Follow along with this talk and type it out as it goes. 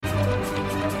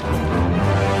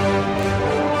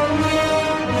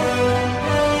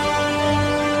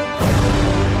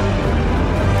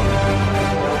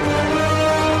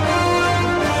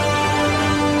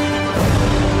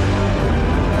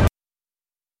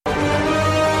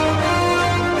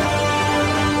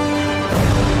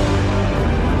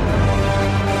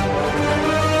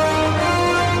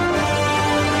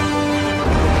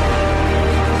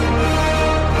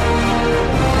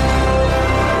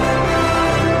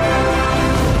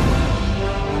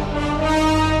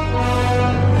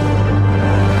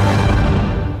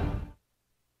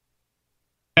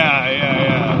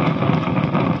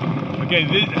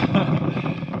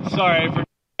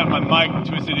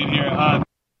twisted in here.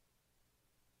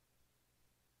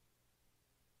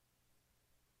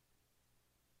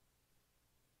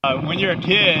 When you're a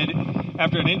kid,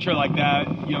 after an intro like that,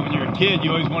 when you're a kid,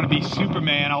 you always want to be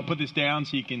Superman. I'll put this down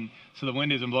so the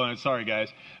wind isn't blowing. Sorry, guys.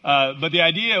 But the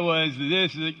idea was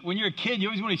when you're a kid, you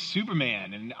always want to be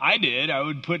Superman. And I did.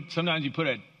 Sometimes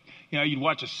you'd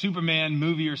watch a Superman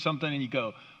movie or something and you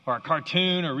go, or a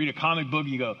cartoon or read a comic book and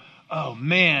you go, oh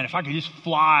man, if I could just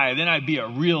fly, then I'd be a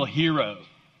real hero.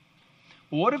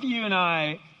 Well, what if you and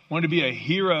I wanted to be a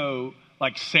hero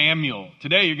like Samuel?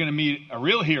 Today you're going to meet a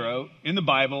real hero in the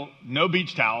Bible, no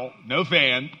beach towel, no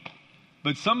fan,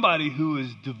 but somebody who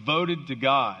is devoted to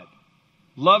God,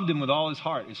 loved him with all his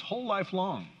heart, his whole life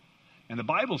long. And the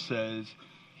Bible says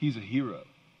he's a hero.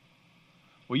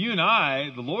 Well, you and I,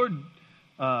 the Lord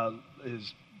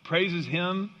praises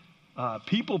him,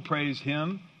 people praise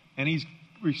him, and he's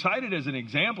recited as an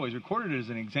example, he's recorded as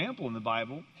an example in the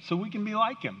Bible, so we can be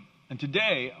like him. And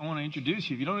today, I want to introduce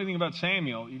you. If you don't know anything about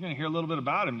Samuel, you're going to hear a little bit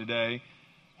about him today.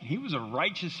 He was a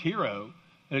righteous hero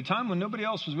at a time when nobody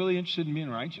else was really interested in being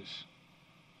righteous.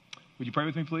 Would you pray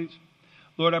with me, please?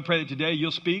 Lord, I pray that today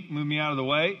you'll speak, move me out of the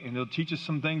way, and you'll teach us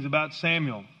some things about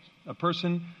Samuel, a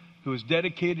person who is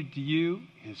dedicated to you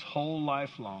his whole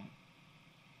life long.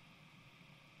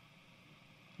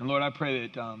 And Lord, I pray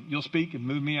that you'll speak and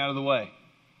move me out of the way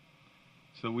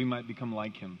so we might become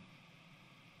like him.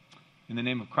 In the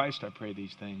name of Christ, I pray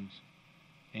these things.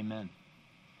 Amen.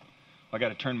 I got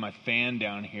to turn my fan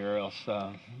down here, or else,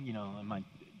 I might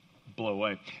blow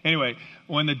away. Anyway,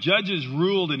 when the judges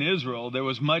ruled in Israel, there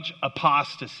was much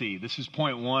apostasy. This is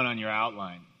point 1 on your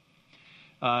outline.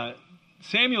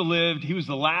 Samuel lived, he was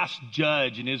the last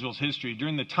judge in Israel's history.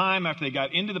 During the time after they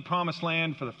got into the promised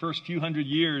land for the first few hundred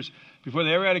years, before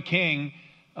they ever had a king,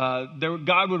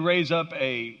 God would raise up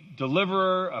a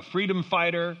deliverer, a freedom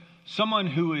fighter, someone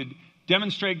who would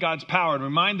demonstrate God's power and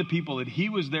remind the people that he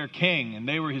was their king and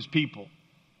they were his people.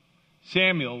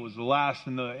 Samuel was the last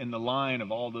in the line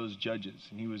of all those judges,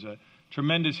 and he was a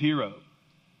tremendous hero.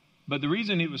 But the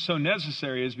reason it was so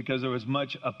necessary is because there was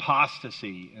much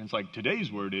apostasy. And it's like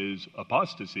today's word is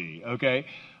apostasy, okay?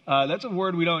 That's a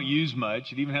word we don't use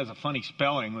much. It even has a funny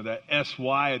spelling with a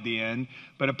S-Y at the end.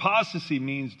 But apostasy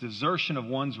means desertion of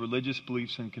one's religious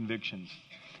beliefs and convictions.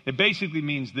 It basically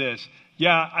means this: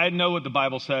 yeah, I know what the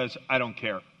Bible says. I don't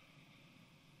care.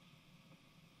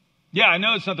 Yeah, I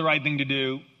know it's not the right thing to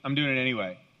do. I'm doing it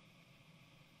anyway.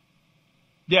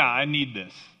 Yeah, I need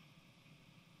this.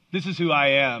 This is who I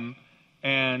am,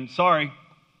 and sorry,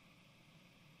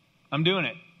 I'm doing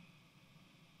it.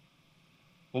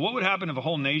 Well, what would happen if a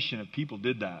whole nation of people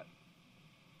did that?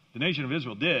 The nation of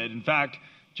Israel did. In fact,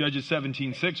 Judges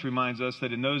 17:6 reminds us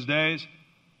that in those days,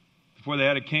 before they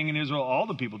had a king in Israel, all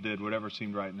the people did whatever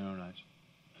seemed right in their own eyes.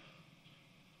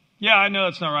 Yeah, I know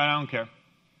it's not right. I don't care.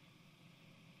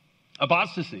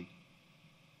 Apostasy.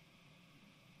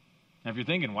 Now, if you're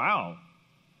thinking, wow,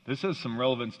 this has some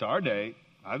relevance to our day,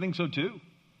 I think so too.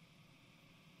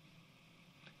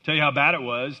 Tell you how bad it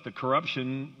was. The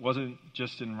corruption wasn't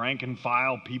just in rank and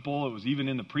file people. It was even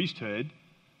in the priesthood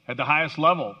at the highest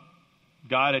level.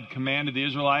 God had commanded the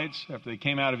Israelites after they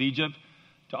came out of Egypt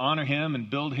to honor him and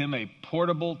build him a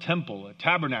portable temple, a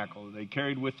tabernacle that they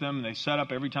carried with them, and they set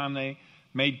up every time they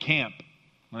made camp.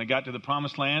 When they got to the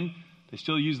promised land, they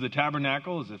still used the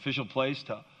tabernacle as the official place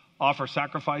to offer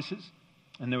sacrifices.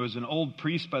 And there was an old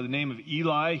priest by the name of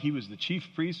Eli. He was the chief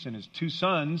priest, and his 2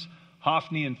 sons,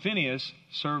 Hophni and Phinehas,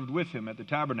 served with him at the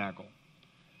tabernacle.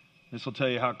 This will tell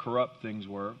you how corrupt things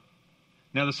were.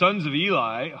 Now the sons of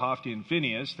Eli, Hophni and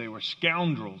Phinehas, they were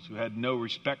scoundrels who had no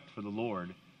respect for the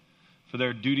Lord, for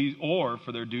their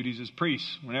duties as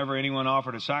priests. Whenever anyone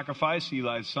offered a sacrifice,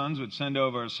 Eli's sons would send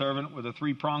over a servant with a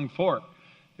 3-pronged fork.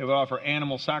 They would offer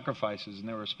animal sacrifices, and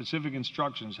there were specific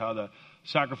instructions how the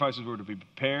sacrifices were to be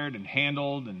prepared and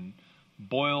handled and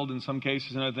boiled in some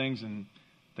cases and other things. And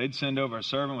they'd send over a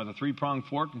servant with a 3-pronged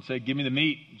fork and say, give me the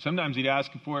meat. Sometimes he'd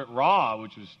ask for it raw,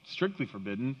 which was strictly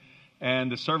forbidden.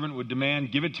 And the servant would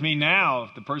demand, give it to me now.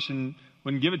 If the person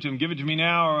wouldn't give it to him, give it to me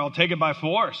now or I'll take it by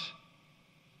force.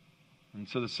 And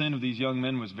so the sin of these young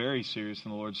men was very serious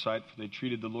in the Lord's sight, for they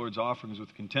treated the Lord's offerings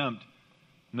with contempt.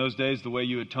 In those days, the way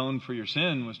you atoned for your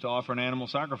sin was to offer an animal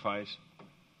sacrifice.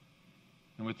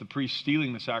 And with the priest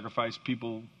stealing the sacrifice,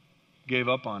 people gave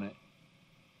up on it.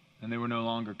 And they were no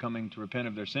longer coming to repent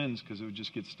of their sins because it would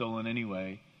just get stolen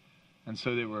anyway. And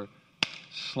so they were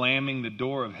slamming the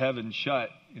door of heaven shut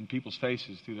in people's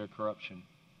faces through their corruption.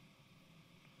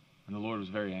 And the Lord was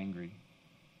very angry.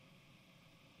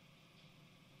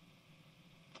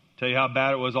 Tell you how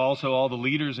bad it was also. All the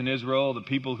leaders in Israel, the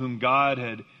people whom God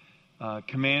had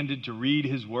commanded to read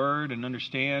his word and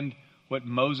understand what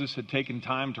Moses had taken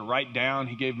time to write down.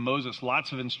 He gave Moses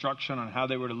lots of instruction on how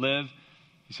they were to live.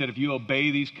 He said, if you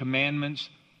obey these commandments,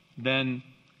 then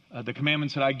the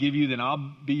commandments that I give you, then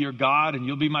I'll be your God and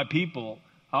you'll be my people.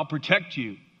 I'll protect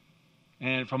you.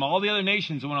 And from all the other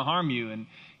nations that want to harm you. And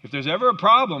if there's ever a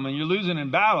problem and you're losing in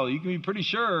battle, you can be pretty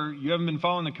sure you haven't been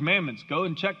following the commandments. Go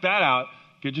and check that out.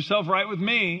 Get yourself right with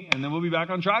me, and then we'll be back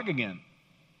on track again.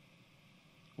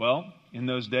 Well, in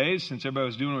those days, since everybody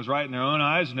was doing what was right in their own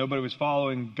eyes, and nobody was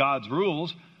following God's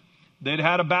rules, they'd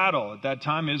had a battle. At that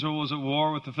time, Israel was at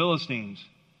war with the Philistines.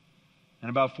 And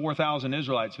about 4,000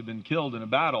 Israelites had been killed in a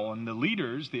battle. And the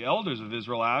leaders, the elders of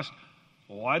Israel asked,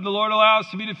 well, why did the Lord allow us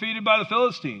to be defeated by the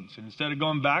Philistines? And instead of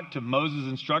going back to Moses'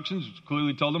 instructions, which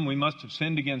clearly told them we must have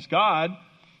sinned against God,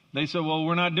 they said, well,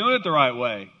 we're not doing it the right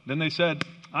way. Then they said,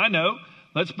 I know,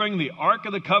 let's bring the Ark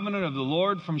of the Covenant of the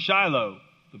Lord from Shiloh,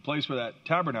 the place where that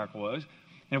tabernacle was.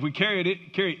 And if we carry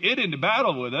it into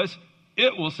battle with us,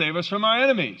 it will save us from our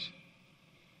enemies.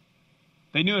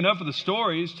 They knew enough of the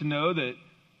stories to know that,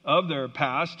 of their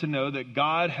past, to know that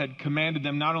God had commanded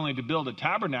them not only to build a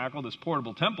tabernacle, this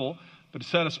portable temple, but to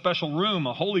set a special room,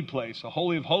 a holy place, a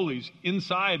holy of holies,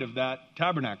 inside of that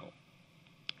tabernacle.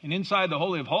 And inside the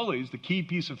Holy of Holies, the key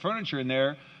piece of furniture in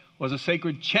there was a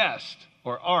sacred chest,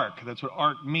 or ark. That's what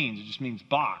ark means. It just means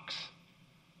box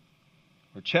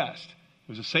or chest.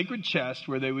 It was a sacred chest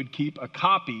where they would keep a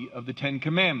copy of the Ten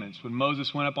Commandments. When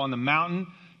Moses went up on the mountain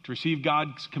to receive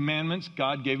God's commandments,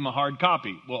 God gave him a hard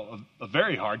copy. Well, a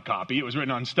very hard copy. It was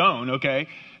written on stone, okay?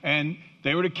 And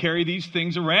they were to carry these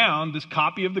things around, this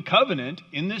copy of the covenant,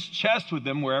 in this chest with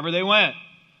them wherever they went,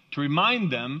 to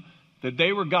remind them that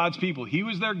they were God's people. He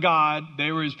was their God.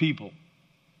 They were his people.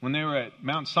 When they were at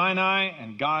Mount Sinai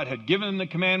and God had given them the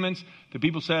commandments, the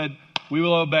people said, we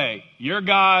will obey. You're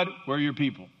God, we're your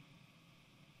people.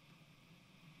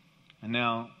 And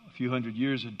now a few hundred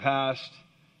years had passed,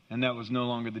 and that was no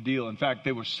longer the deal. In fact,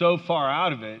 they were so far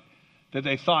out of it that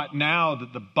they thought now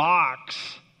that the box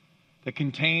that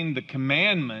contained the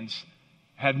commandments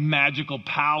had magical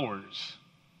powers.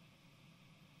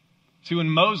 See, when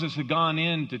Moses had gone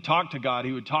in to talk to God,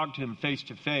 he would talk to him face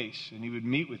to face, and he would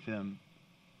meet with him.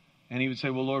 And he would say,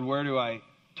 well, Lord, where do I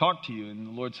talk to you? And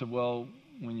the Lord said, well,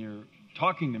 when you're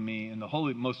talking to me in the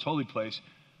most holy place,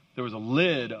 there was a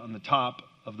lid on the top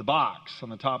of the box, on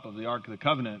the top of the Ark of the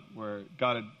Covenant, where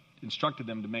God had instructed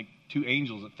them to make two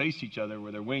angels that faced each other,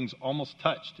 where their wings almost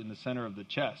touched in the center of the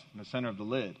chest, in the center of the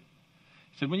lid.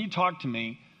 He said, when you talk to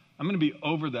me, I'm going to be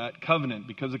over that covenant,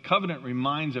 because the covenant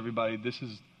reminds everybody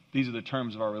these are the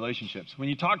terms of our relationships. When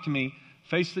you talk to me,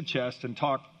 face the chest and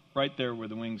talk right there where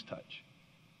the wings touch.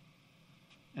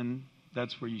 And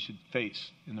that's where you should face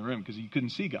in the room, because you couldn't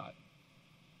see God.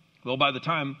 Well, by the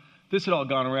time this had all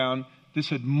gone around, this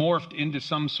had morphed into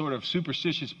some sort of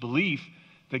superstitious belief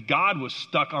that God was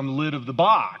stuck on the lid of the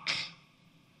box.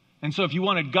 And so if you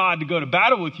wanted God to go to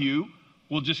battle with you,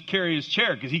 well, just carry his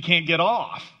chair, because he can't get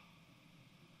off.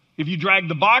 If you drag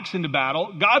the box into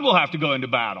battle, God will have to go into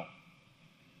battle.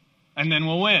 And then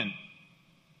we'll win.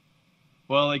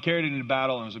 Well, they carried it into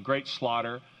battle, and it was a great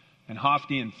slaughter. And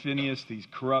Hophni and Phinehas, these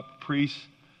corrupt priests,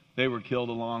 they were killed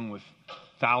along with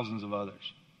thousands of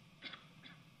others.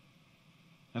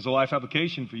 As a life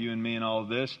application for you and me in all of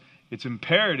this, it's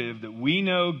imperative that we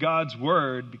know God's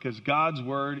word, because God's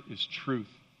word is truth.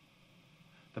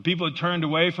 The people had turned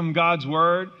away from God's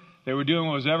word. They were doing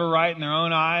what was ever right in their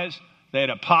own eyes. They had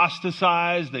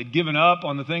apostatized. They'd given up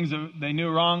on the things that they knew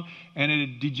wrong. And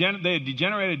they had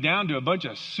degenerated down to a bunch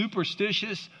of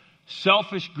superstitious,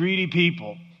 selfish, greedy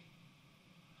people.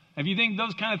 If you think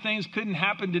those kind of things couldn't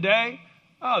happen today,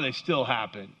 oh, they still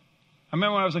happen. I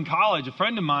remember when I was in college, a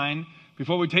friend of mine,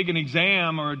 before we take an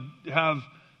exam or have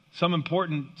some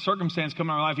important circumstance come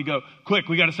in our life, he'd go, quick,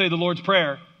 we got to say the Lord's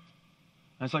Prayer.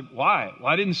 And it's like, why? Well,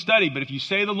 I didn't study, but if you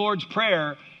say the Lord's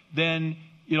Prayer, then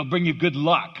it'll bring you good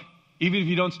luck. Even if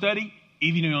you don't study,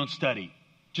 even if you don't study.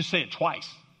 Just say it twice.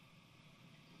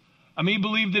 I mean, he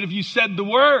believed that if you said the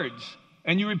words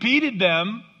and you repeated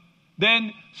them,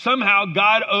 then somehow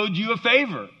God owed you a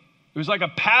favor. It was like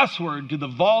a password to the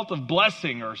vault of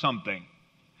blessing or something.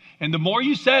 And the more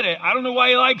you said it, I don't know why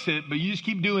he likes it, but you just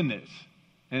keep doing this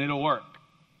and it'll work.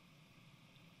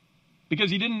 Because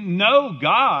he didn't know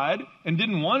God and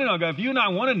didn't want to know God. If you and I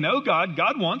want to know God,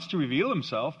 God wants to reveal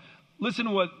himself. Listen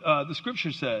to what the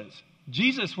scripture says.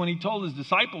 Jesus, when he told his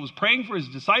disciples, praying for his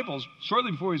disciples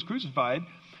shortly before he was crucified,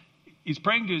 he's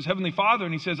praying to his heavenly Father,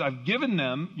 and he says, I've given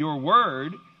them your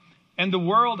word, and the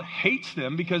world hates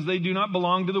them because they do not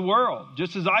belong to the world,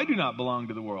 just as I do not belong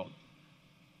to the world.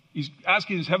 He's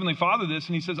asking his heavenly Father this,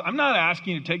 and he says, I'm not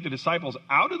asking you to take the disciples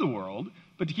out of the world,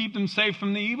 but to keep them safe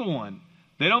from the evil one.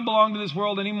 They don't belong to this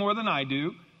world any more than I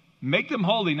do. Make them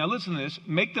holy. Now listen to this.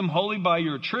 Make them holy by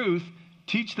your truth.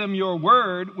 Teach them your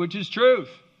word, which is truth.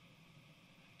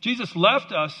 Jesus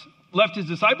left his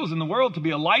disciples in the world to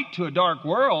be a light to a dark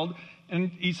world.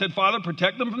 And he said, Father,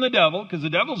 protect them from the devil, because the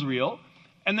devil's real.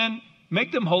 And then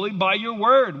make them holy by your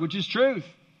word, which is truth.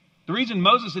 The reason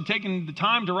Moses had taken the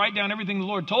time to write down everything the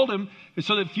Lord told him is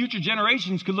so that future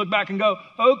generations could look back and go,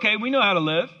 okay, we know how to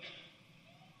live.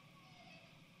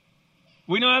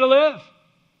 We know how to live.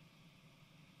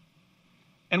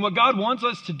 And what God wants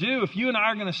us to do, if you and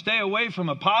I are going to stay away from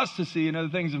apostasy and other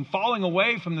things and falling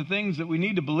away from the things that we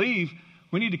need to believe,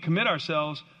 we need to commit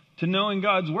ourselves to knowing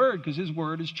God's word, because his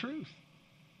word is truth.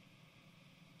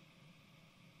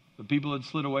 But people had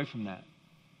slid away from that.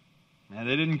 And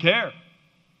they didn't care.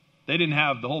 They didn't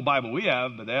have the whole Bible we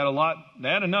have, but they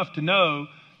had enough to know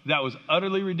that was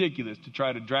utterly ridiculous to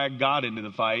try to drag God into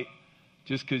the fight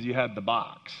just because you had the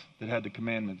box that had the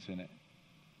commandments in it.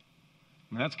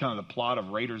 I mean, that's kind of the plot of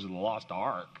Raiders of the Lost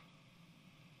Ark.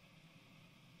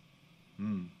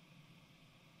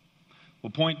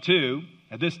 Well, point two,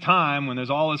 at this time when there's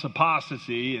all this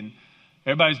apostasy and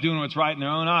everybody's doing what's right in their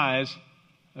own eyes,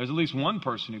 there's at least one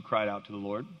person who cried out to the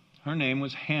Lord. Her name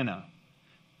was Hannah,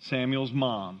 Samuel's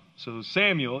mom. So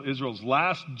Samuel, Israel's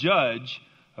last judge,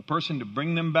 a person to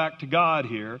bring them back to God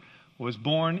here, was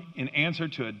born in answer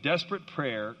to a desperate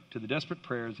prayer, to the desperate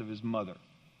prayers of his mother,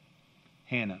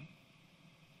 Hannah.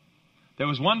 There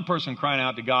was one person crying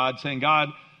out to God saying, God,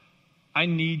 I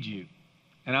need you,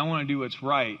 and I want to do what's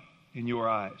right in your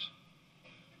eyes.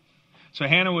 So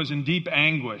Hannah was in deep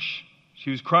anguish. She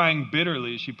was crying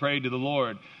bitterly as she prayed to the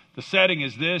Lord. The setting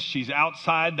is this. She's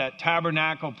outside that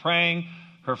tabernacle praying.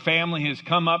 Her family has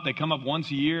come up. They come up once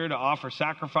a year to offer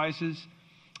sacrifices.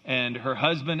 And her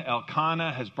husband,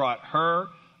 Elkanah, has brought her.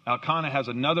 Elkanah has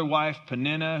another wife,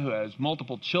 Peninnah, who has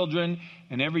multiple children.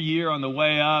 And every year on the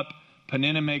way up,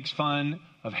 Peninnah makes fun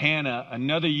of Hannah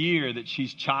another year that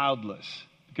she's childless.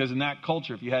 Because in that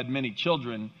culture, if you had many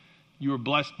children, you were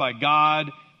blessed by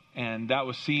God. And that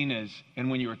was seen as, and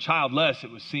when you were childless,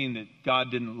 it was seen that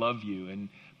God didn't love you. And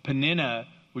Peninnah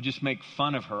would just make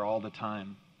fun of her all the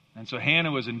time. And so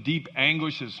Hannah was in deep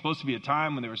anguish. It was supposed to be a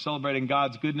time when they were celebrating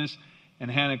God's goodness, and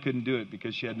Hannah couldn't do it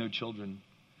because she had no children.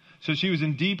 So she was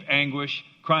in deep anguish,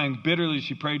 crying bitterly.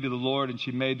 She prayed to the Lord, and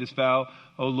she made this vow,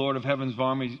 O Lord of heaven's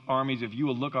armies, if you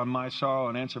will look on my sorrow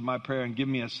and answer my prayer and give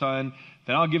me a son,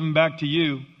 then I'll give him back to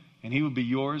you, and he will be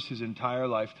yours his entire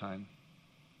lifetime.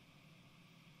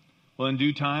 Well, in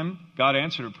due time, God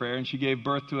answered her prayer, and she gave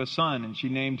birth to a son, and she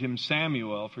named him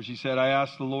Samuel, for she said, I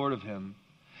asked the Lord of him.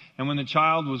 And when the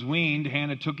child was weaned,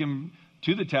 Hannah took him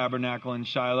to the tabernacle in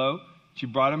Shiloh. She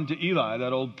brought him to Eli,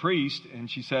 that old priest, and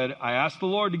she said, I asked the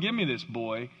Lord to give me this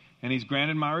boy, and he's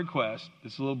granted my request.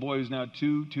 This little boy who's now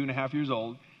 2.5 years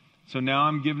old. So now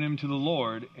I'm giving him to the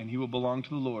Lord, and he will belong to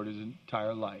the Lord his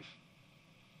entire life.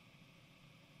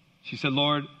 She said,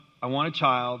 Lord, I want a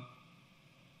child,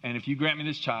 and if you grant me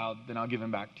this child, then I'll give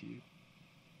him back to you.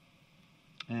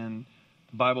 And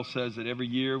the Bible says that every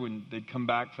year when they'd come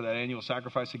back for that annual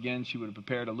sacrifice again, she would have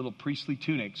prepared a little priestly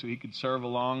tunic so he could serve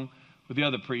along with the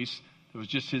other priests that was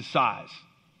just his size.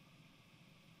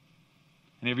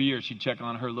 And every year she'd check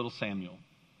on her little Samuel.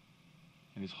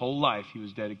 And his whole life he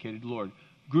was dedicated to the Lord.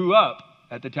 Grew up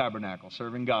at the tabernacle,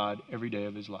 serving God every day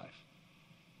of his life.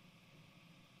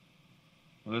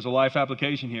 Well, there's a life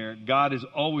application here. God is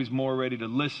always more ready to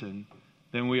listen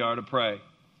than we are to pray.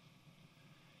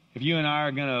 If you and I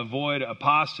are going to avoid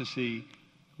apostasy,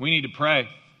 we need to pray.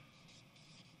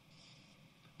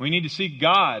 We need to seek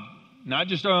God, not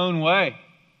just our own way.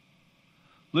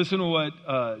 Listen to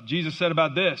what Jesus said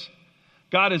about this.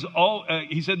 God is all.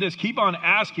 He said this, keep on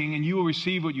asking and you will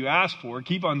receive what you ask for.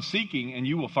 Keep on seeking and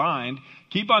you will find.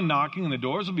 Keep on knocking and the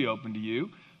doors will be open to you.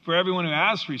 For everyone who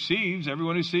asks receives,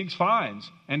 everyone who seeks finds.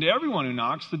 And to everyone who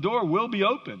knocks, the door will be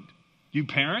opened. You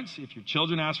parents, if your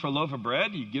children ask for a loaf of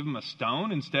bread, do you give them a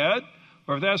stone instead?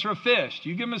 Or if they ask for a fish, do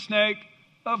you give them a snake?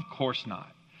 Of course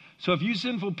not. So if you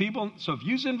sinful people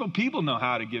know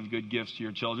how to give good gifts to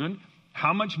your children,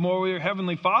 how much more will your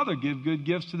heavenly Father give good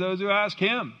gifts to those who ask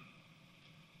him?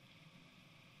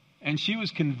 And she was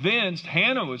convinced,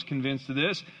 Hannah was convinced of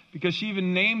this, because she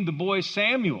even named the boy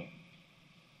Samuel.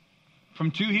 From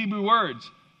two Hebrew words,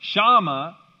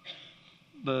 Shama,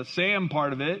 the Sam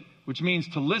part of it, which means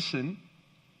to listen,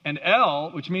 and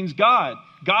El, which means God.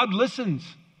 God listens.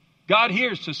 God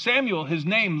hears. So Samuel, his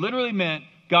name literally meant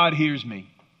God hears me.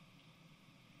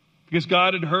 Because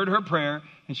God had heard her prayer,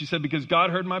 And she said, because God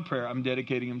heard my prayer, I'm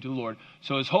dedicating him to the Lord.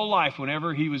 So his whole life,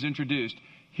 whenever he was introduced,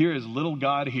 here is little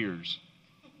God hears.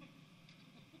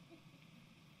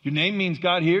 Your name means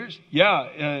God hears?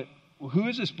 Yeah. Who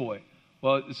is this boy?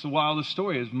 Well, it's the wildest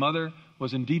story. His mother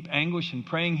was in deep anguish and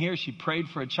praying here. She prayed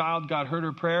for a child. God heard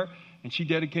her prayer, and she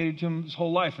dedicated to him his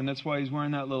whole life. And that's why he's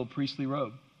wearing that little priestly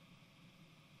robe.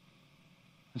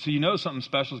 And so you know something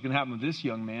special is going to happen with this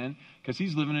young man, because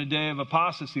he's living a day of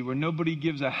apostasy where nobody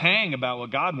gives a hang about what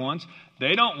God wants.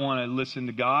 They don't want to listen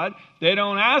to God. They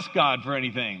don't ask God for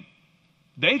anything.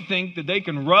 They think that they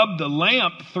can rub the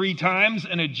lamp 3 times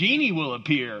and a genie will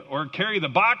appear, or carry the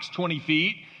box 20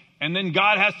 feet and then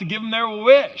God has to give them their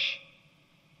wish.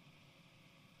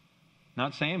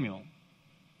 Not Samuel.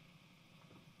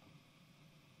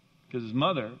 Because his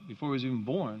mother, before he was even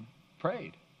born,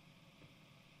 prayed.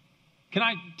 Can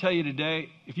I tell you today,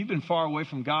 if you've been far away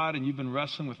from God and you've been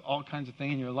wrestling with all kinds of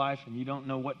things in your life and you don't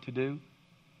know what to do,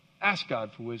 ask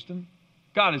God for wisdom.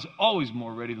 God is always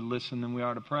more ready to listen than we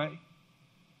are to pray.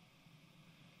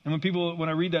 And when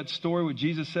I read that story, what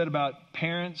Jesus said about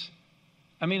parents,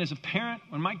 I mean, as a parent,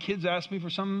 when my kids ask me for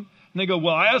something, and they go,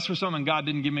 well, I asked for something and God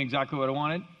didn't give me exactly what I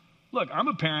wanted. Look, I'm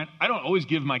a parent. I don't always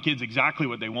give my kids exactly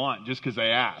what they want just because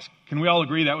they ask. Can we all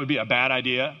agree that would be a bad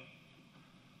idea?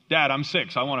 Dad, I'm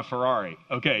 6. I want a Ferrari.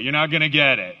 Okay, you're not going to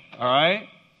get it. All right?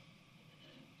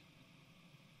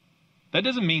 That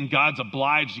doesn't mean God's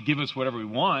obliged to give us whatever we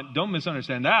want. Don't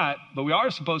misunderstand that. But we are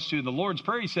supposed to. In the Lord's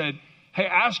Prayer, he said, hey,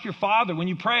 ask your Father. When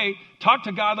you pray, talk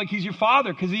to God like he's your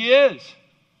Father, because he is.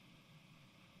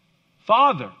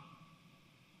 Father,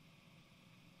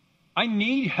 I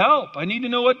need help. I need to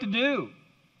know what to do.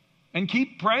 And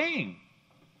keep praying.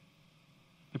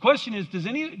 The question is,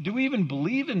 do we even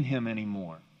believe in him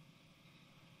anymore?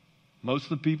 Most of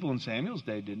the people in Samuel's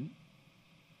day didn't.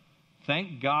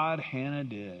 Thank God Hannah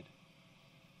did.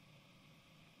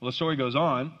 Well, the story goes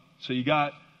on. So you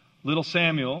got little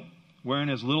Samuel wearing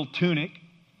his little tunic,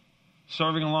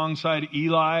 serving alongside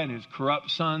Eli and his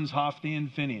corrupt sons, Hophni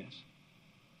and Phinehas.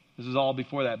 This is all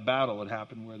before that battle had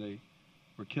happened where they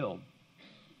were killed.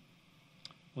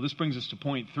 Well, this brings us to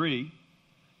point 3.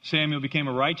 Samuel became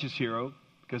a righteous hero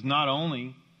because not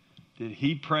only did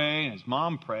he pray and his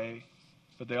mom pray,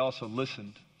 but they also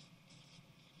listened.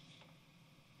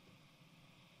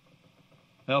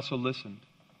 They also listened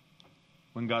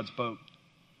when God spoke.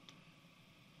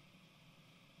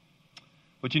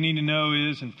 What you need to know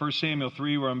is in 1 Samuel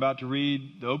 3, where I'm about to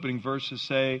read, the opening verses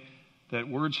say that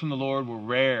words from the Lord were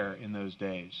rare in those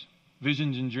days.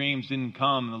 Visions and dreams didn't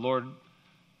come, and the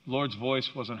Lord's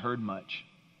voice wasn't heard much.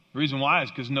 The reason why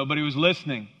is because nobody was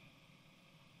listening.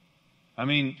 I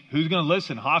mean, who's going to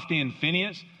listen? Hophni and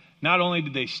Phinehas? Not only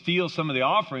did they steal some of the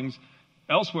offerings,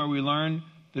 elsewhere we learn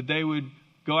that they would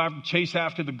chase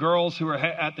after the girls who were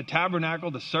at the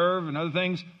tabernacle to serve and other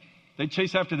things. They'd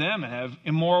chase after them and have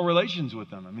immoral relations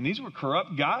with them. I mean, these were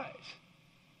corrupt guys.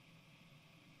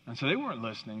 And so they weren't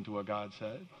listening to what God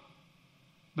said.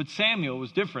 But Samuel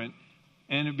was different,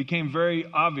 and it became very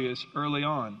obvious early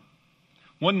on.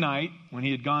 One night, when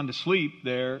he had gone to sleep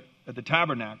there at the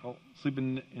tabernacle,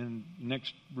 sleeping in the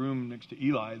next room next to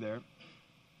Eli there,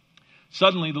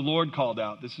 suddenly the Lord called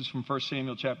out. This is from 1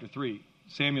 Samuel chapter 3.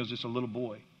 Samuel's just a little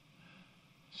boy.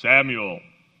 Samuel.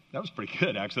 That was pretty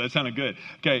good, actually. That sounded good.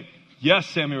 Okay. Yes,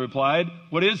 Samuel replied.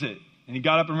 What is it? And he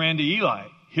got up and ran to Eli.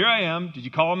 Here I am. Did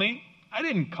you call me? I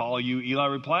didn't call you, Eli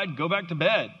replied. Go back to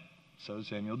bed. So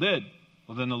Samuel did.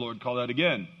 Well, then the Lord called out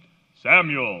again.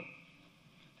 Samuel.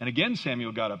 And again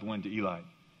Samuel got up and went to Eli.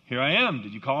 Here I am.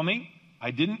 Did you call me?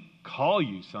 I didn't call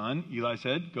you, son. Eli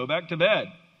said. Go back to bed.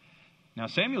 Now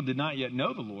Samuel did not yet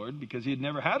know the Lord because he had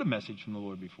never had a message from the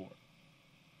Lord before.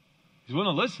 He's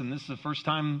willing to listen. This is the first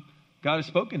time God has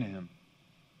spoken to him.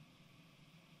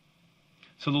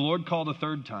 So the Lord called a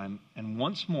third time, and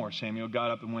once more Samuel got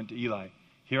up and went to Eli.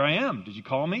 Here I am. Did you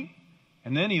call me?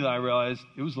 And then Eli realized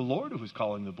it was the Lord who was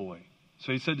calling the boy.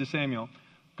 So he said to Samuel,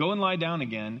 go and lie down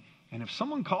again, and if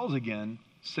someone calls again,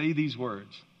 say these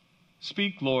words.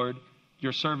 Speak, Lord,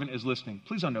 your servant is listening.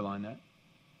 Please underline that.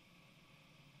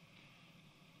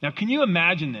 Now, can you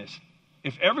imagine this?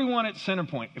 If everyone at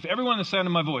Centerpoint, if everyone at the sound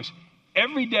of my voice,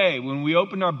 every day when we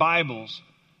opened our Bibles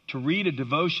to read a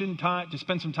devotion time, to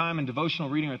spend some time in devotional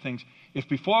reading or things, if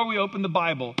before we opened the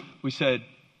Bible, we said,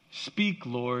 speak,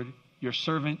 Lord, your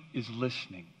servant is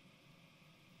listening.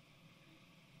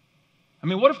 I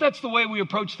mean, what if that's the way we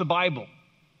approach the Bible?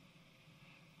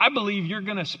 I believe you're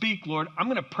going to speak, Lord. I'm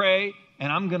going to pray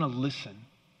and I'm going to listen.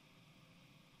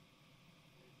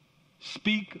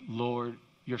 Speak, Lord,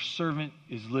 your servant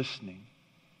is listening.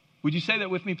 Would you say that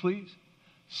with me, please?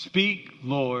 Speak,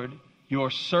 Lord, your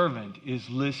servant is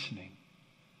listening.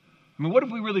 I mean, what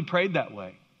if we really prayed that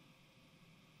way?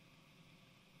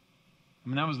 I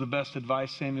mean, that was the best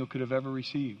advice Samuel could have ever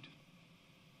received.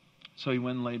 So he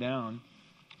went and lay down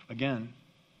again.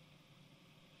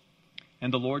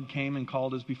 And the Lord came and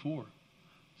called as before,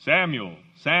 Samuel,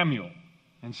 Samuel.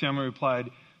 And Samuel replied,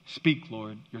 Speak,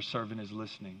 Lord, your servant is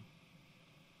listening.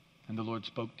 And the Lord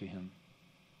spoke to him.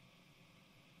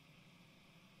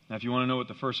 Now, if you want to know what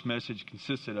the first message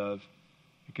consisted of,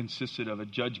 it consisted of a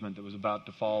judgment that was about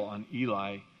to fall on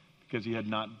Eli because he had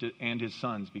not, and his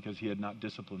sons, because he had not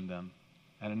disciplined them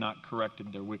and had not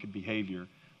corrected their wicked behavior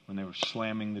when they were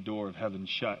slamming the door of heaven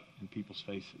shut in people's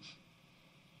faces.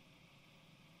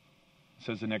 It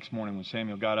says the next morning when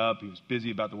Samuel got up, he was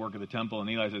busy about the work of the temple, and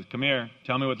Eli says, Come here,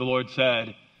 tell me what the Lord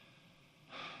said.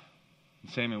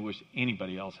 And Samuel wished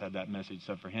anybody else had that message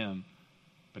except for him,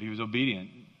 but he was obedient,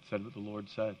 said what the Lord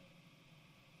said.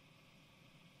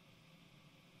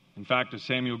 In fact, as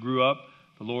Samuel grew up,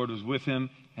 the Lord was with him,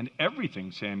 and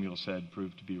everything Samuel said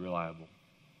proved to be reliable.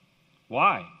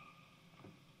 Why?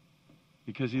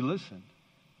 Because he listened.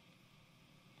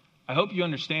 I hope you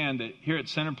understand that here at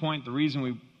Centerpoint, the reason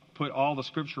we put all the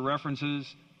scripture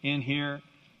references in here,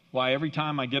 why every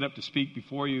time I get up to speak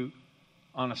before you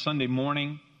on a Sunday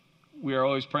morning, we are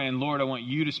always praying, Lord, I want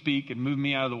you to speak and move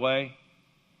me out of the way.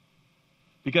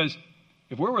 Because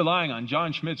if we're relying on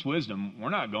John Schmidt's wisdom, we're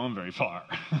not going very far.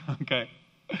 Okay?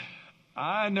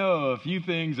 I know a few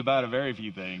things about a very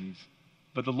few things,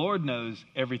 but the Lord knows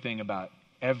everything about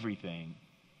everything.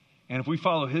 And if we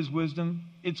follow his wisdom,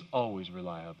 it's always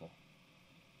reliable.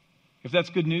 If that's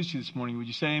good news to you this morning, would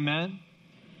you say amen?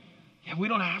 Yeah, we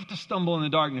don't have to stumble in the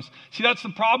darkness. See, that's the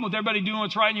problem with everybody doing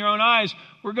what's right in your own eyes.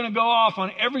 We're going to go off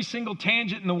on every single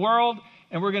tangent in the world,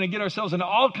 and we're going to get ourselves into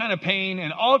all kind of pain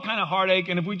and all kind of heartache.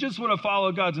 And if we just would have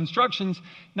followed God's instructions,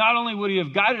 not only would he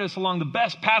have guided us along the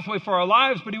best pathway for our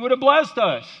lives, but he would have blessed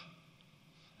us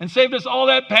and saved us all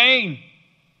that pain.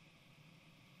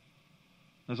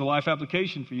 There's a life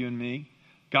application for you and me.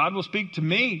 God will speak to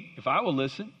me if I will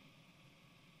listen.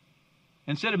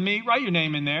 Instead of me, write your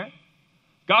name in there.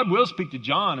 God will speak to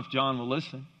John if John will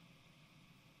listen.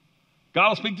 God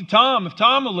will speak to Tom if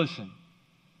Tom will listen.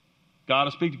 God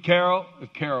will speak to Carol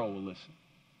if Carol will listen.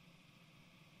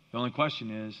 The only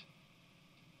question is,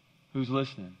 who's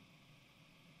listening?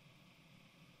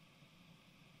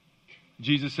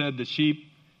 Jesus said the sheep,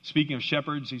 speaking of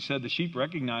shepherds, he said the sheep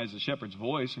recognize the shepherd's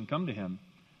voice and come to him.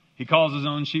 He calls his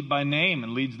own sheep by name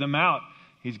and leads them out.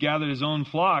 He's gathered his own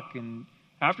flock, and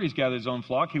after he's gathered his own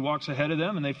flock, he walks ahead of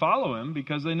them, and they follow him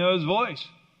because they know his voice.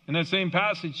 In that same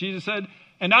passage, Jesus said,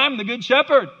 and I'm the good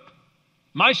shepherd.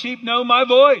 My sheep know my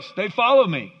voice. They follow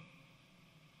me.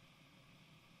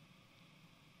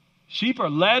 Sheep are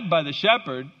led by the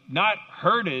shepherd, not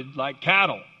herded like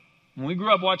cattle. When we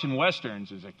grew up watching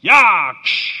Westerns, it was like, yeah,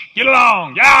 get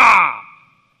along, yeah.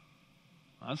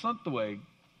 That's not the way.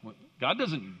 God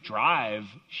doesn't drive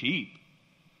sheep.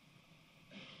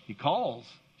 He calls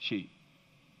sheep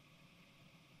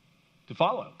to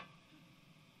follow.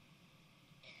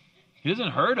 He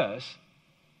doesn't hurt us.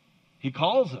 He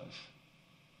calls us.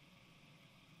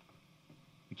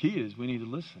 The key is we need to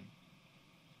listen.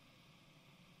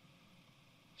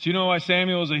 So you know why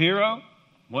Samuel was a hero?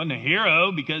 Wasn't a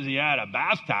hero because he had a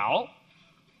bath towel.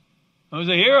 He was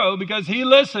a hero because he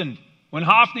listened when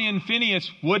Hophni and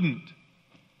Phinehas wouldn't.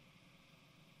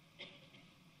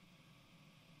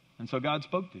 And so God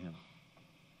spoke to him.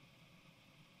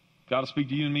 God will speak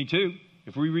to you and me too.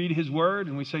 If we read his word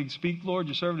and we say, Speak, Lord,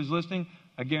 your servant is listening,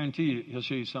 I guarantee you he'll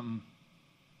show you something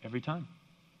every time.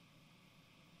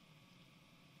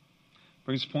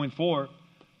 Brings us to point 4.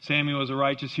 Samuel was a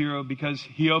righteous hero because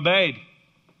he obeyed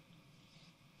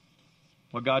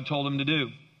what God told him to do.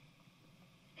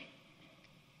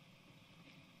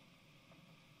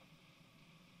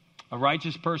 A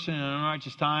righteous person in an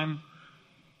unrighteous time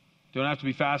don't have to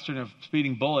be faster than a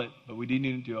speeding bullet, but we do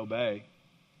need to obey.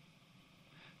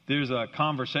 There's a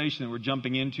conversation that we're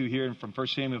jumping into here from 1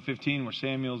 Samuel 15 where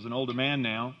Samuel's an older man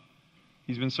now.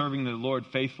 He's been serving the Lord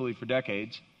faithfully for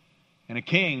decades. And a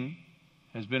king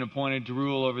has been appointed to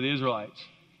rule over the Israelites.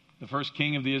 The first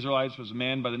king of the Israelites was a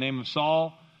man by the name of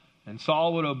Saul. And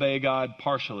Saul would obey God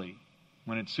partially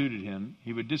when it suited him.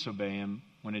 He would disobey him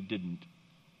when it didn't.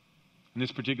 In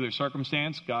this particular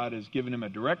circumstance, God has given him a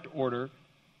direct order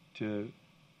to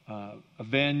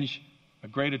avenge a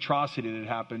great atrocity that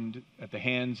happened at the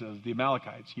hands of the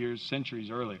Amalekites centuries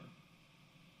earlier.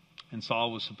 And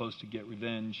Saul was supposed to get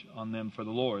revenge on them for the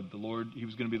Lord. He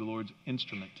was going to be the Lord's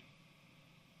instrument.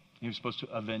 He was supposed to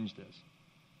avenge this.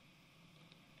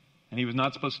 And he was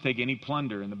not supposed to take any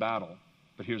plunder in the battle.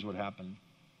 But here's what happened.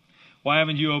 Why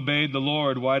haven't you obeyed the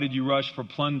Lord? Why did you rush for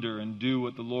plunder and do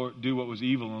what was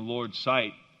evil in the Lord's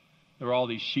sight? There were all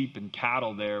these sheep and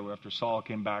cattle there after Saul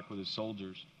came back with his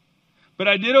soldiers. But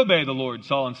I did obey the Lord,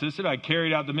 Saul insisted. I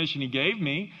carried out the mission he gave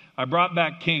me. I brought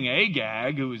back King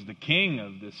Agag, who was the king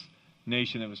of this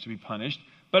nation that was to be punished,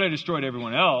 but I destroyed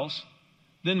everyone else.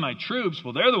 Then my troops,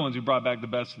 well, they're the ones who brought back the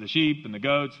best of the sheep and the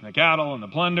goats and the cattle and the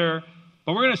plunder.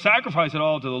 But we're going to sacrifice it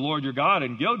all to the Lord your God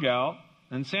in Gilgal.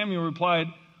 And Samuel replied,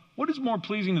 what is more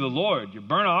pleasing to the Lord, your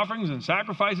burnt offerings and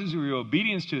sacrifices, or your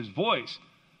obedience to his voice?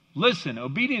 Listen,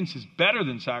 obedience is better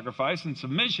than sacrifice, and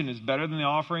submission is better than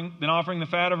offering the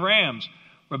fat of rams.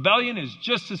 Rebellion is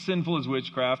just as sinful as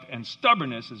witchcraft, and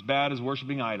stubbornness as bad as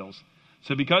worshiping idols.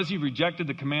 So because you've rejected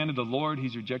the command of the Lord,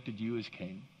 he's rejected you as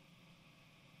king.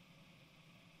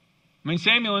 I mean,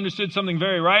 Samuel understood something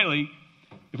very rightly.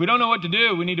 If we don't know what to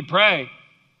do, we need to pray.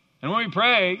 And when we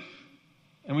pray,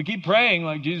 and we keep praying,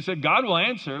 like Jesus said, God will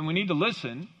answer, and we need to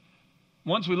listen.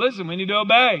 Once we listen, we need to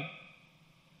obey.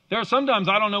 There are sometimes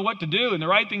I don't know what to do, and the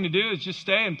right thing to do is just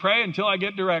stay and pray until I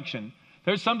get direction.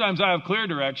 There's sometimes I have clear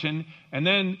direction, and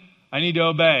then I need to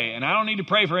obey. And I don't need to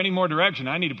pray for any more direction.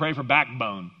 I need to pray for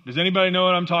backbone. Does anybody know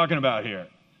what I'm talking about here?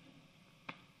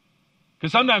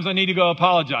 Because sometimes I need to go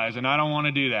apologize, and I don't want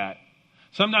to do that.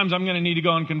 Sometimes I'm going to need to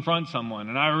go and confront someone,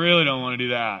 and I really don't want to do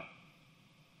that.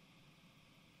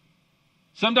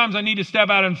 Sometimes I need to step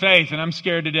out in faith, and I'm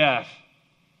scared to death.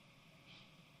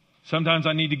 Sometimes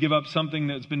I need to give up something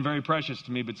that's been very precious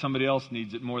to me, but somebody else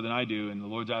needs it more than I do, and the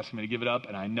Lord's asking me to give it up,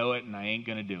 and I know it, and I ain't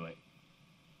going to do it.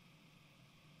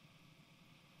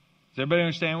 Does everybody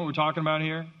understand what we're talking about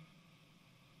here?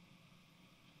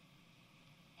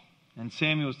 And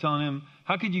Samuel was telling him,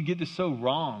 how could you get this so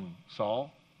wrong,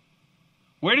 Saul?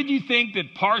 Where did you think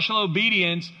that partial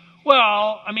obedience...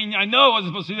 Well, I mean, I know I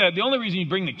wasn't supposed to do that. The only reason you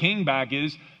bring the king back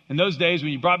is, in those days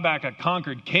when you brought back a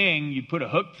conquered king, you'd put a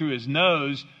hook through his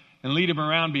nose and lead him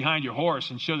around behind your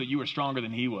horse and show that you were stronger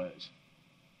than he was.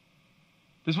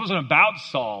 This wasn't about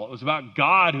Saul. It was about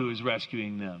God who was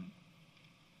rescuing them.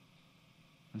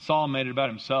 And Saul made it about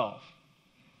himself.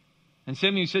 And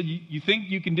Samuel said, you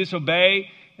think you can disobey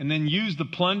and then use the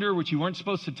plunder which you weren't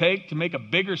supposed to take to make a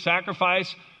bigger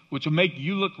sacrifice, which will make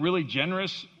you look really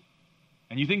generous?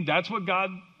 And you think that's what God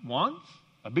wants?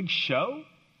 A big show?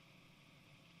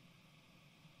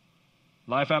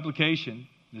 Life application.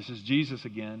 This is Jesus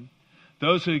again.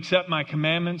 Those who accept my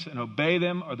commandments and obey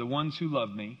them are the ones who love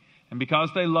me. And because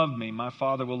they love me, my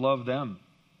Father will love them.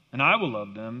 And I will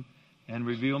love them and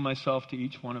reveal myself to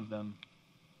each one of them.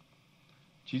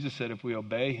 Jesus said if we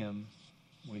obey him,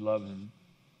 we love him.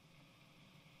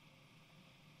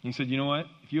 He said, you know what?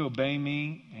 If you obey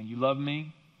me and you love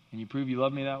me and you prove you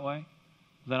love me that way,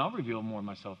 then I'll reveal more of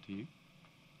myself to you.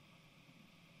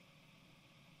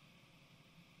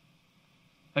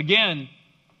 Again,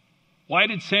 why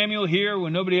did Samuel hear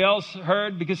when nobody else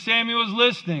heard? Because Samuel was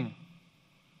listening.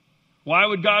 Why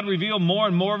would God reveal more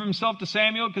and more of himself to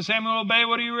Samuel? Because Samuel will obey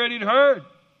what he already heard.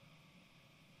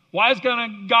 Why is God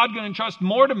going to entrust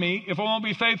more to me if I won't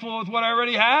be faithful with what I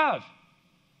already have?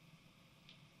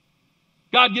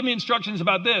 God, give me instructions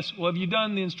about this. Well, have you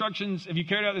done the instructions? Have you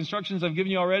carried out the instructions I've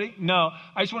given you already? No.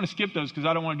 I just want to skip those because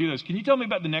I don't want to do those. Can you tell me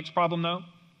about the next problem, though?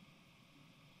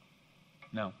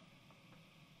 No.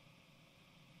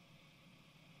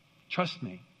 Trust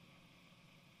me.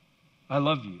 I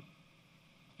love you.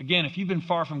 Again, if you've been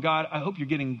far from God, I hope you're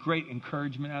getting great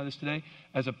encouragement out of this today.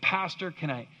 As a pastor,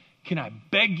 can I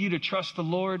beg you to trust the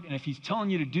Lord? And if he's telling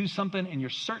you to do something and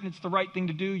you're certain it's the right thing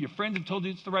to do, your friends have told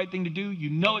you it's the right thing to do, you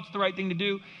know it's the right thing to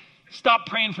do, stop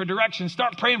praying for direction.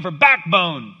 Start praying for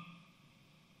backbone.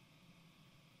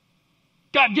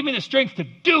 God, give me the strength to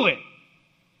do it.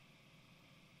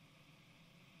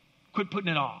 Quit putting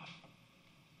it off.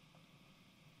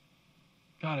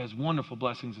 God has wonderful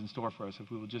blessings in store for us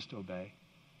if we will just obey.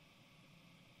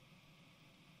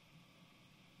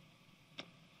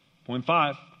 Point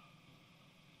 5.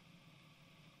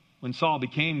 When Saul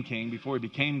became king, before he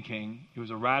became king, it was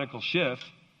a radical shift.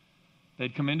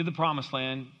 They'd come into the promised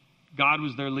land. God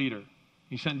was their leader.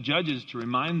 He sent judges to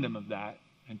remind them of that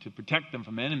and to protect them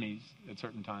from enemies at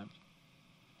certain times.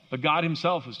 But God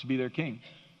himself was to be their king.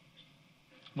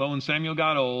 Well, when Samuel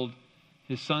got old,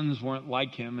 his sons weren't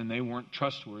like him and they weren't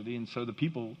trustworthy. And so the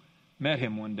people met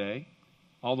him one day.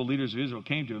 All the leaders of Israel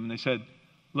came to him and they said,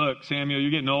 look, Samuel,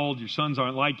 you're getting old. Your sons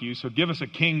aren't like you. So give us a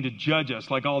king to judge us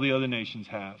like all the other nations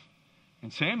have.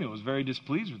 And Samuel was very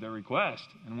displeased with their request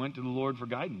and went to the Lord for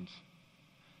guidance.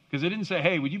 Because they didn't say,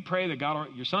 hey, would you pray that God,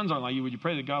 your sons aren't like you, would you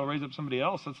pray that God will raise up somebody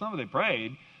else? That's not what they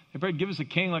prayed. They prayed, give us a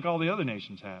king like all the other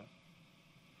nations have.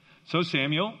 So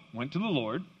Samuel went to the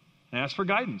Lord and asked for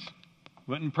guidance.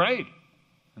 went and prayed.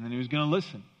 And then he was going to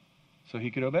listen so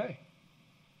he could obey.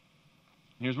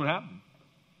 Here's what happened.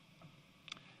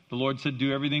 The Lord said,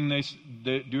 do everything they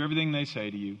say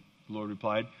to you. The Lord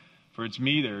replied, for it's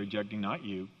me they're rejecting, not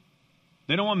you.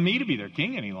 They don't want me to be their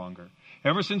king any longer.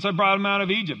 Ever since I brought them out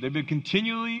of Egypt, they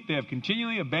have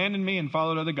continually abandoned me and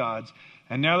followed other gods,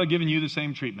 and now they're giving you the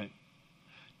same treatment.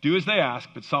 Do as they ask,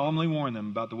 but solemnly warn them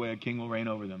about the way a king will reign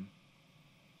over them.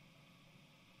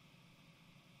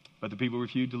 But the people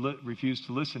refused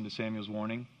to listen to Samuel's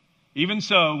warning. Even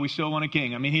so, we still want a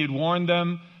king. I mean, he had warned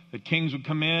them that kings would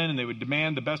come in and they would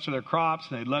demand the best of their crops,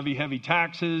 and they'd levy heavy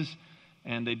taxes,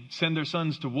 and they'd send their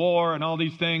sons to war and all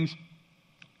these things.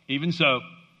 Even so,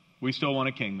 we still want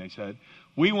a king, they said.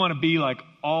 We want to be like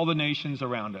all the nations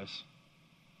around us.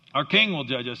 Our king will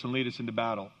judge us and lead us into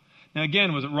battle. Now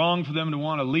again, was it wrong for them to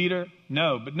want a leader?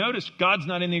 No, but notice God's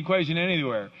not in the equation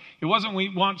anywhere. It wasn't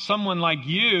we want someone like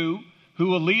you who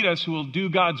will lead us, who will do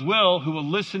God's will, who will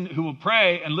listen, who will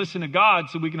pray and listen to God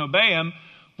so we can obey him.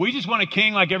 We just want a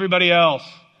king like everybody else.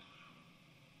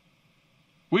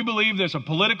 We believe there's a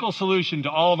political solution to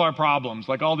all of our problems,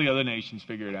 like all the other nations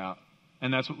figure it out.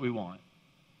 And that's what we want.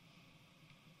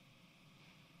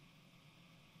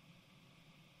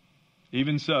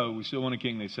 Even so, we still want a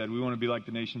king, they said. We want to be like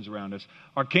the nations around us.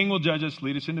 Our king will judge us,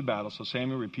 lead us into battle. So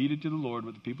Samuel repeated to the Lord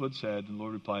what the people had said. And the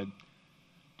Lord replied,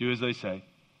 do as they say.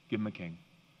 Give him a king.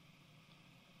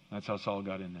 That's how Saul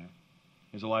got in there.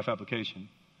 Here's a life application.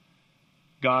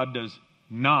 God does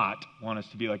not want us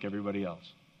to be like everybody else.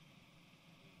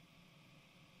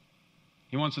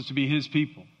 He wants us to be his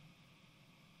people,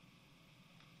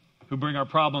 who bring our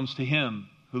problems to him,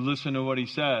 who listen to what he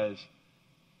says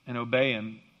and obey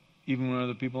him even when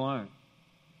other people aren't.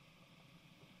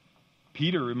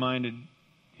 Peter reminded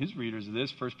his readers of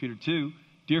this, 1 Peter 2.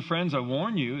 Dear friends, I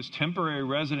warn you as temporary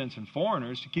residents and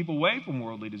foreigners to keep away from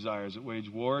worldly desires that wage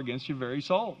war against your very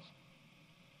souls.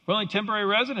 We're only temporary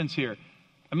residents here.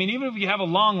 I mean, even if you have a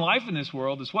long life in this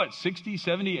world, it's what, 60,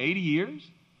 70, 80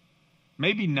 years?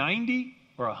 Maybe 90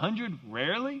 or 100,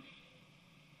 rarely?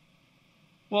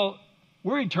 Well,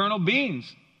 we're eternal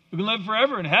beings. We can live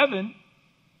forever in heaven.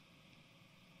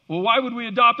 Well, why would we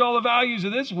adopt all the values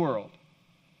of this world?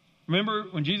 Remember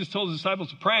when Jesus told his disciples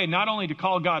to pray, not only to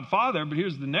call God Father, but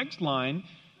here's the next line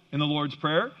in the Lord's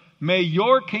Prayer. May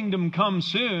your kingdom come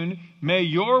soon. May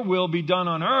your will be done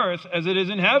on earth as it is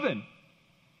in heaven.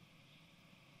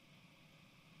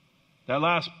 That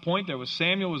last point there was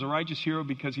Samuel was a righteous hero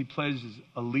because he pledged his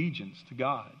allegiance to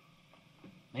God.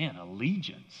 Man,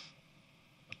 allegiance.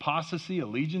 Apostasy,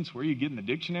 allegiance. Where are you getting the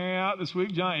dictionary out this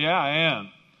week, John? Yeah, I am.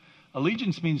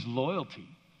 Allegiance means loyalty.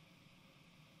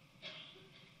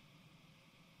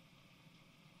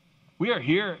 We are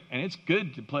here, and it's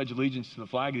good to pledge allegiance to the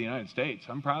flag of the United States.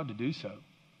 I'm proud to do so.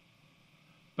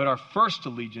 But our first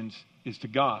allegiance is to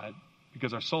God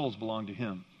because our souls belong to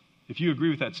him. If you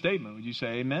agree with that statement, would you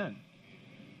say amen?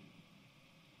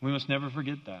 We must never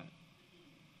forget that.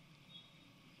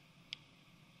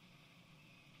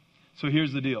 So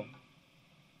here's the deal.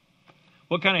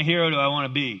 What kind of hero do I want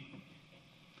to be?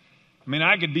 I mean,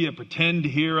 I could be a pretend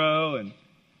hero and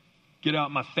get out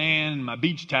my fan and my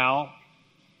beach towel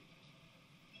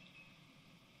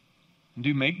and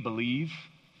do make-believe.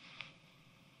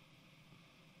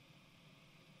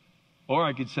 Or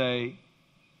I could say,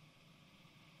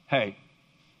 hey,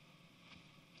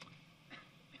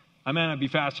 I may not be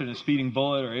faster than a speeding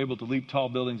bullet or able to leap tall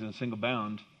buildings in a single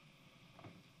bound,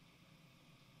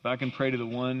 but I can pray to the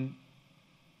one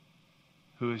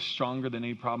who is stronger than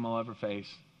any problem I'll ever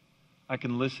face. I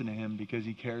can listen to him because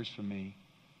he cares for me.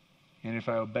 And if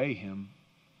I obey him,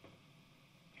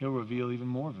 he'll reveal even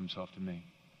more of himself to me.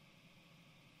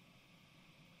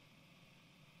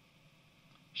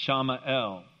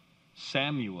 Shamael,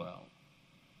 Samuel,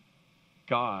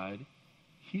 God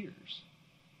hears.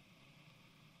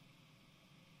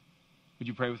 Would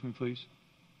you pray with me, please?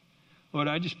 Lord,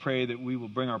 I just pray that we will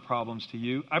bring our problems to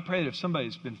you. I pray that if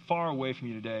somebody's been far away from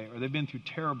you today, or they've been through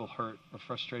terrible hurt or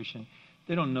frustration,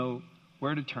 they don't know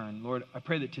where to turn. Lord, I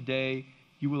pray that today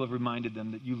you will have reminded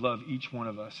them that you love each one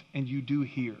of us, and you do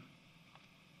hear.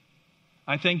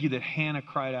 I thank you that Hannah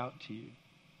cried out to you.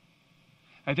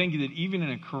 I thank you that even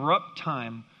in a corrupt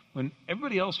time, when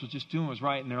everybody else was just doing what was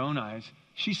right in their own eyes,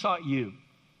 she sought you.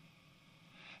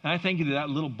 And I thank you that that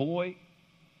little boy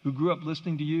who grew up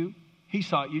listening to you, he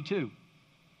sought you too.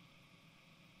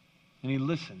 And he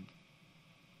listened.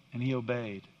 And he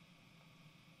obeyed.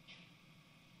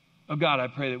 Oh God, I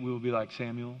pray that we will be like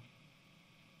Samuel.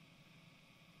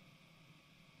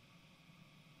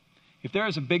 If there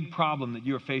is a big problem that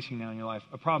you are facing now in your life,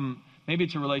 a problem, maybe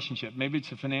it's a relationship, maybe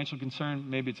it's a financial concern,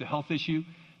 maybe it's a health issue,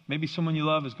 Maybe someone you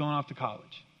love is going off to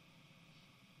college.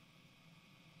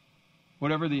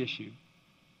 Whatever the issue,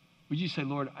 would you say,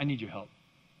 Lord, I need your help.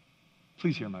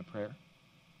 Please hear my prayer.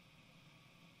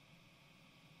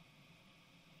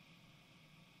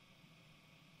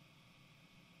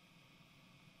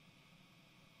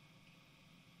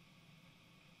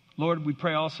 Lord, we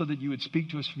pray also that you would speak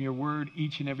to us from your word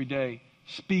each and every day.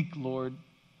 Speak, Lord.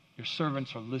 Your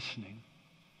servants are listening.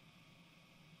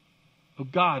 Oh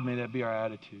God, may that be our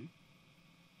attitude.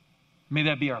 May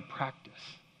that be our practice.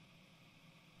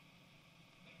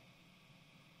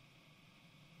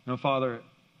 No, Father,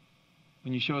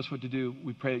 when you show us what to do,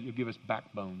 we pray that you'll give us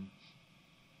backbone.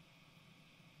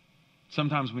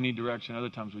 Sometimes we need direction, other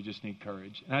times we just need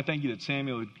courage. And I thank you that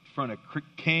Samuel would confront a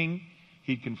king,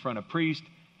 he'd confront a priest,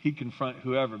 he'd confront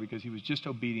whoever because he was just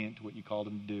obedient to what you called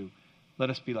him to do.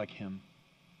 Let us be like him.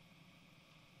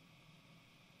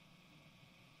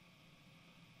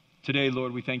 Today,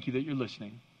 Lord, we thank you that you're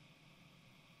listening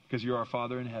because you're our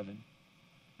Father in heaven.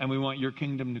 And we want your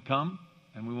kingdom to come,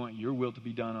 and we want your will to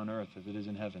be done on earth as it is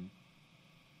in heaven.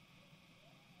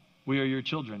 We are your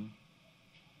children.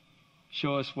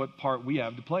 Show us what part we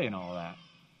have to play in all that.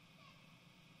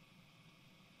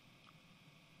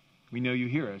 We know you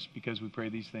hear us because we pray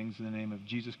these things in the name of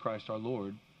Jesus Christ our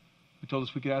Lord, who told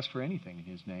us we could ask for anything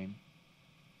in his name.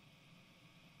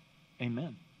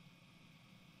 Amen.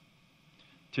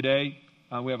 Today,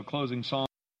 we have a closing song.